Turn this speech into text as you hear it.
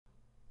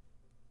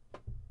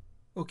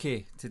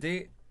Okay,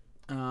 today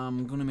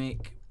I'm going to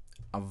make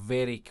a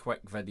very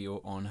quick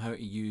video on how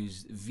to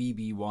use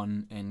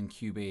VB1 in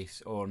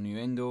Cubase or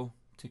Nuendo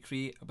to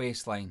create a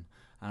bass line,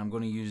 and I'm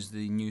going to use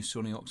the new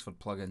Sony Oxford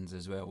plugins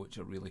as well, which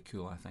are really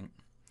cool, I think.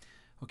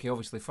 Okay,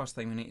 obviously first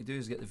thing we need to do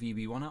is get the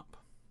VB1 up.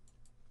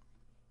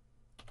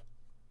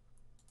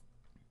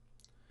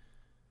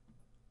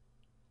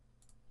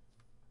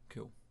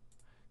 Cool.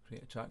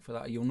 Create a track for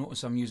that. You'll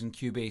notice I'm using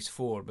Cubase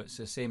 4, but it's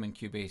the same in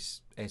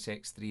Cubase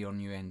SX3 or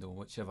Nuendo,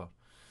 whichever.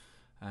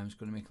 I'm just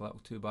going to make a little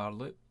 2-bar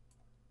loop.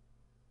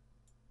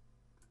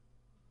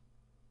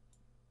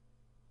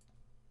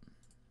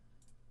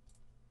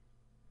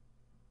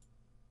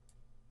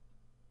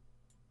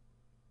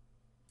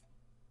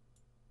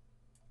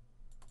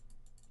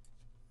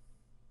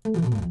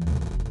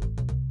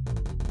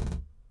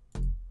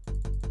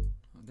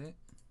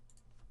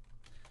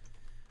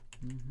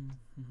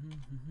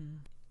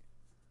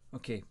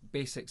 Okay,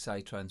 basic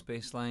sidetrans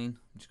bass line.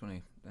 I'm just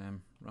going to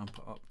ramp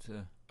it up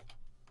to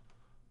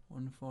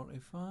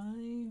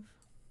 145.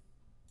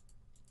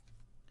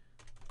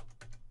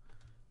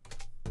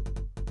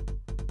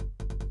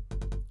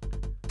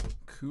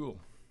 Cool.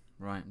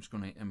 Right, I'm just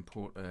going to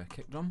import a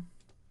kick drum.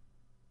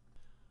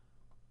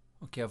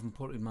 Okay, I've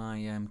imported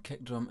my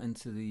kick drum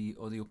into the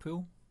audio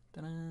pool.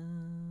 Ta-da!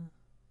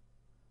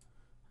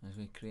 As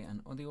we create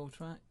an audio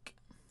track.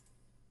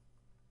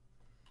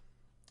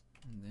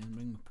 And then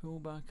bring my pool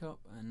back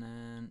up, and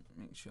then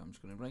make sure I'm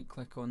just going to right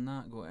click on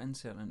that, go to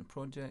insert into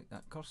project,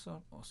 that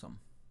cursor, awesome.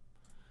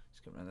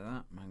 Let's get rid of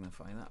that,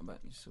 magnify that a bit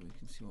just so we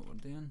can see what we're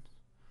doing.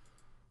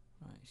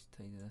 Right, let's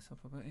tidy this up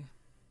a bit.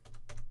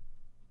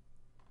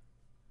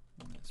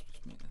 And let's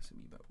just make this a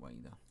wee bit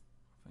wider,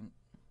 I think.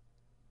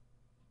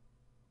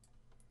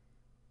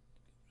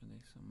 Get rid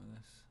of some of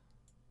this.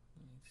 I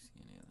don't need to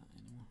see any of that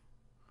anymore.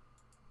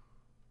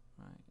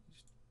 Right,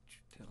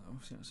 just tail that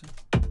off, see what I say?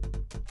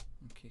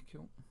 Okay,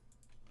 cool.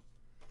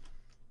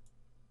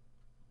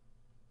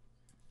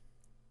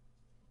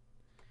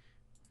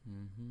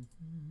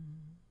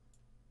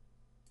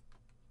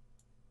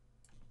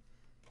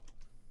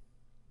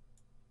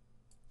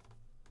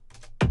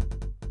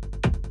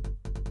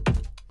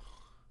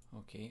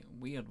 Okay,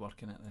 weird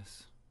working at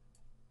this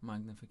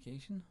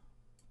magnification.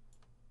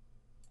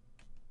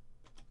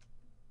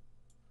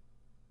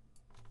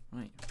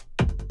 Right.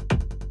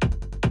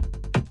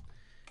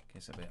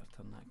 Guess I better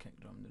turn that kick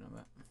drum down a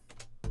bit.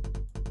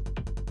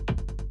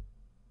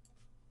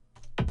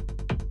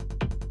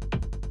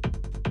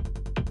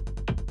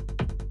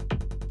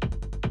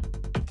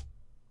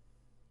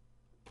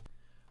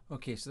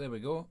 Okay, so there we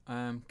go.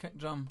 Kick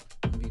drum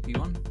and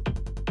VB1.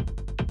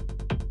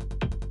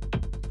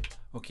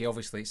 Okay,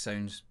 obviously it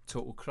sounds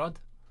total crud.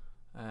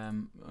 I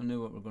know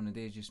what we're going to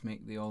do is just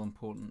make the all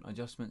important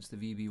adjustments to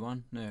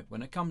VB1. Now,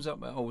 when it comes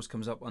up, it always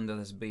comes up under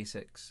this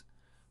basic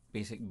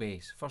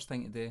bass. First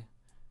thing to do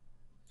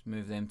is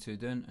move them two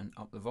down and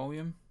up the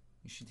volume.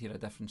 You should hear a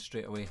difference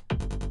straight away.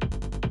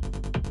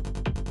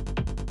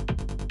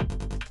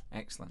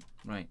 Excellent.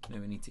 Right, now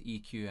we need to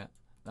EQ it,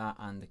 that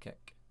and the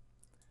kick.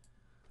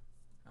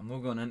 I'm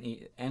not going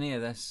into any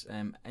of this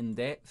in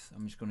depth.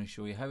 I'm just going to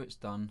show you how it's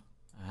done,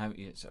 how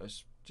it's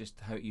just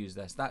how to use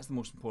this. That's the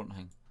most important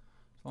thing.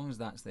 As long as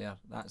that's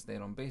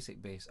there on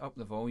basic bass. Up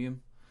the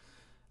volume,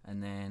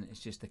 and then it's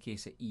just a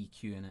case of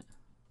EQing it.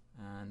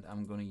 And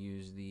I'm going to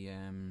use the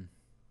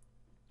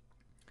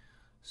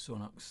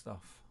Sonic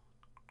stuff,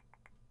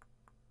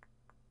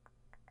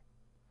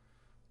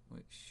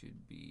 which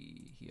should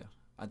be here.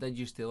 I did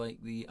used to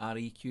like the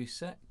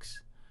REQ6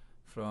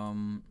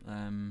 from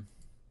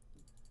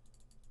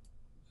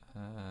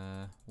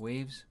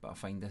Waves, but I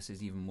find this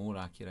is even more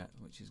accurate,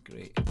 which is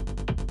great.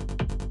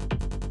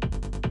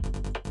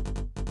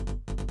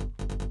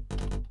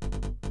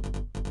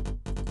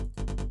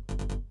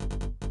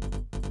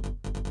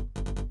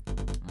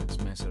 Let's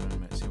mess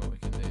around with it, see what we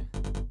can do.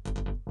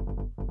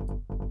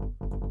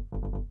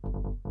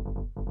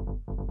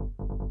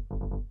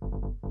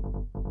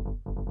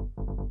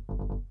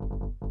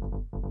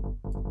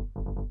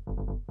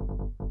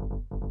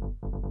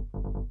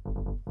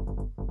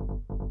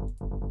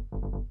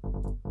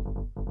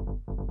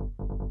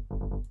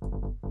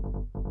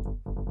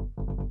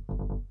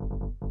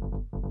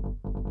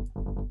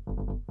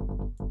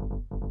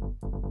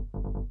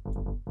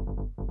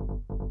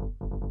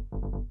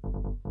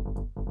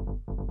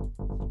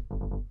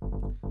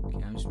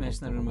 I'm just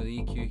messing around with the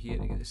EQ here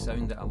to get the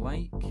sound that I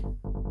like.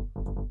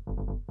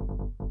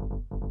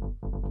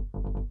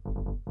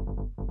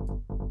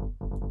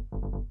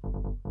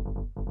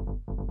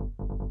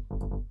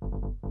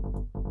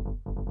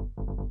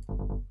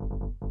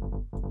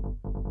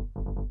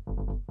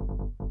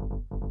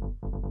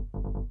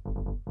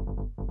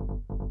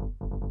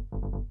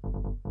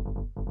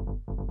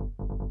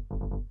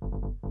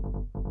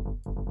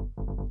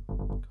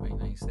 Quite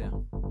nice there.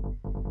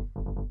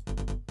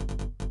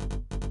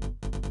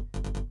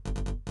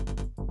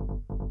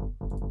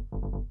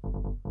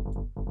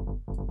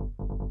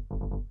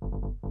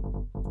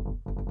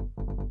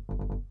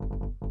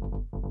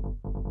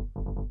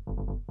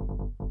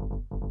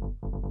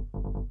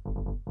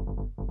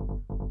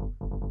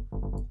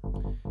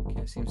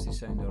 it seems to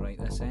sound alright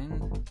this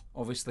end.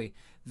 Obviously,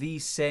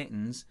 these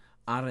settings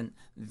aren't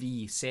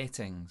the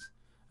settings.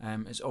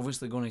 It's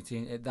obviously going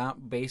to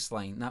that bass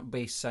line, that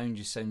bass sound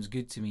just sounds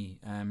good to me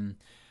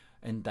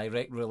in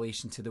direct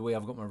relation to the way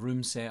I've got my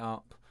room set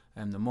up,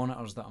 the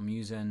monitors that I'm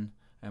using,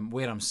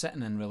 where I'm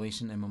sitting in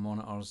relation to my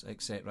monitors,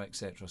 etc,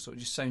 etc. So it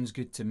just sounds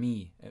good to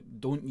me.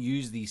 Don't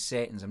use these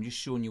settings, I'm just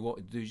showing you what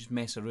to do. Just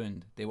mess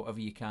around, do whatever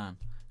you can.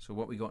 So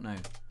what we got now?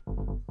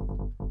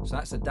 So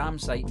that's a damn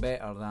sight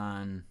better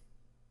than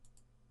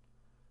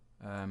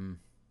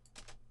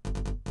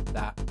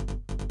that.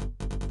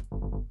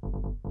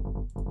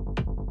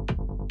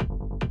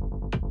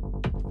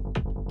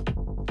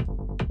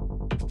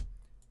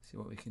 See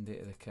what we can do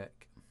to the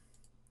kick.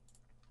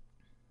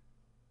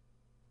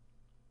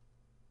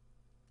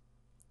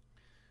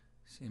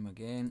 Same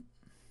again.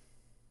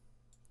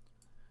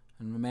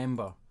 And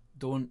remember,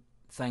 don't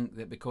think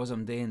that because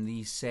I'm doing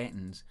these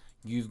settings,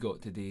 you've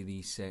got to do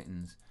these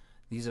settings.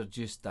 These are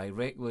just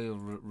directly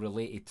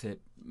related to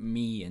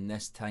me in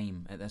this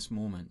time, at this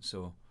moment.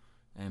 So,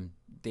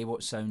 do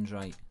what sounds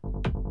right.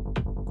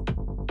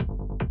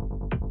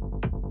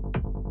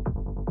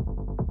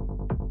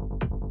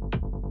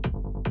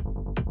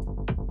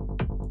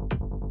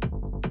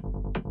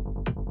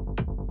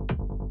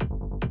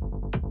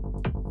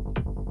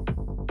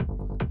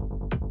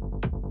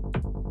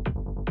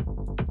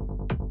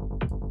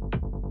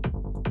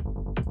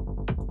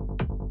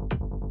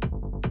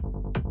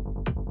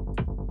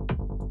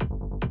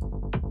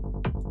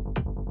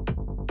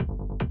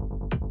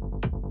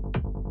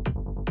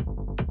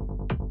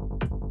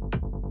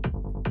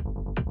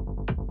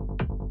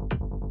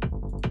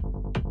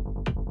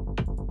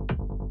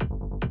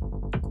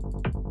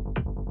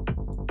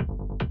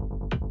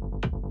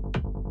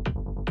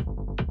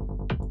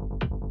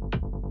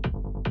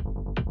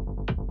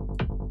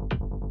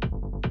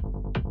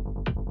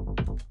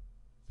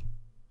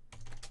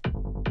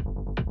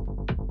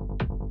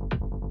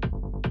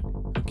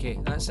 Okay,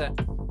 that's it.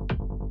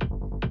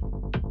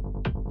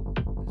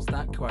 It's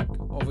that quick.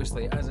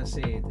 Obviously, as I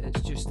said, it's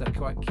just a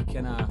quick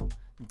kind of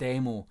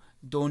demo.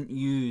 Don't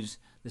use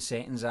the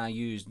settings I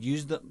used.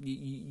 Use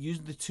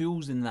the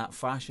tools in that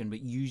fashion,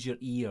 but use your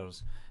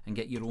ears and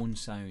get your own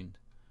sound.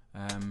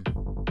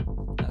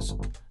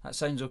 That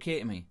sounds okay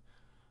to me.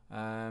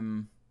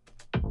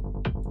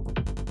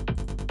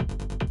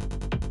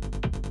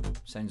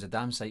 Sounds a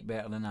damn sight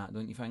better than that,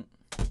 don't you think?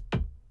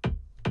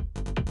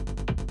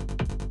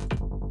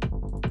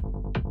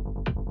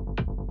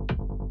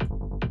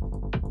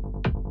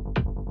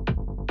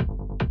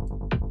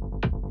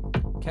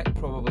 Kick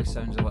probably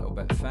sounds a little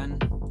bit thin.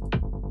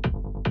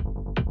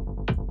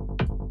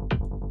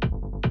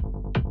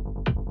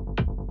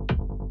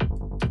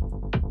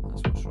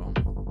 That's what's wrong.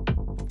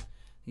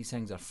 These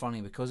things are funny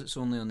because it's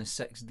only on the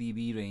 6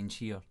 dB range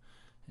here.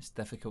 It's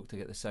difficult to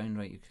get the sound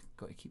right. You've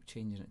got to keep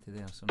changing it to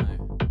there. So now.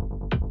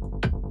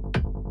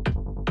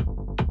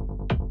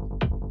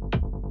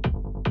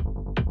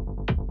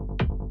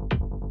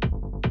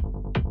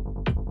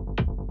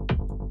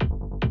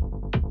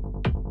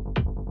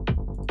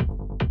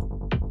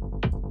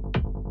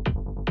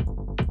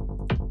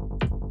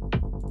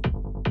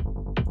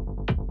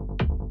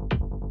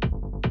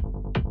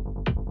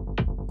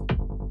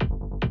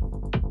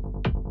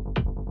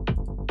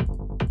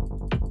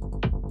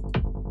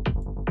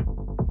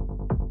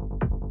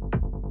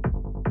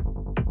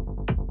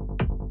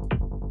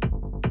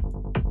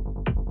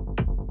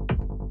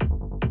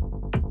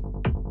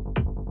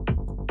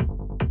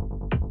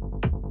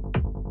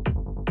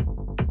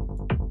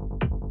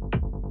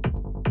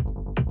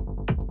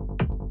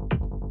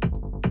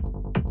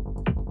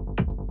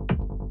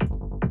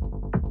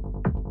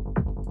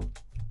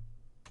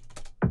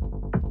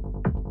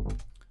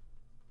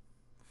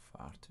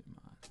 Too mad.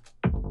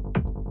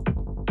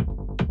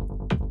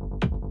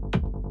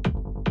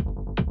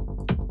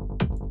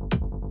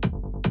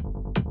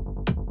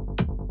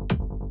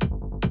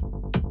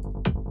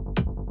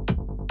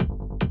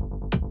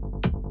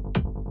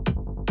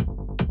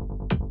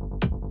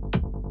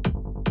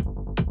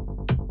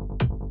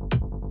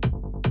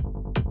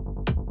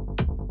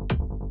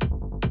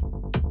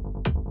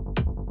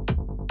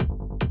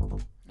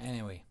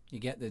 Anyway, you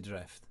get the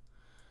drift.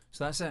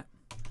 So that's it.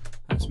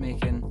 That's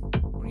making.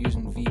 We're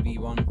using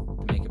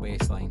VB1 to make a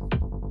bass line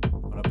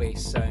or a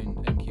bass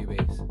sound in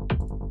Cubase.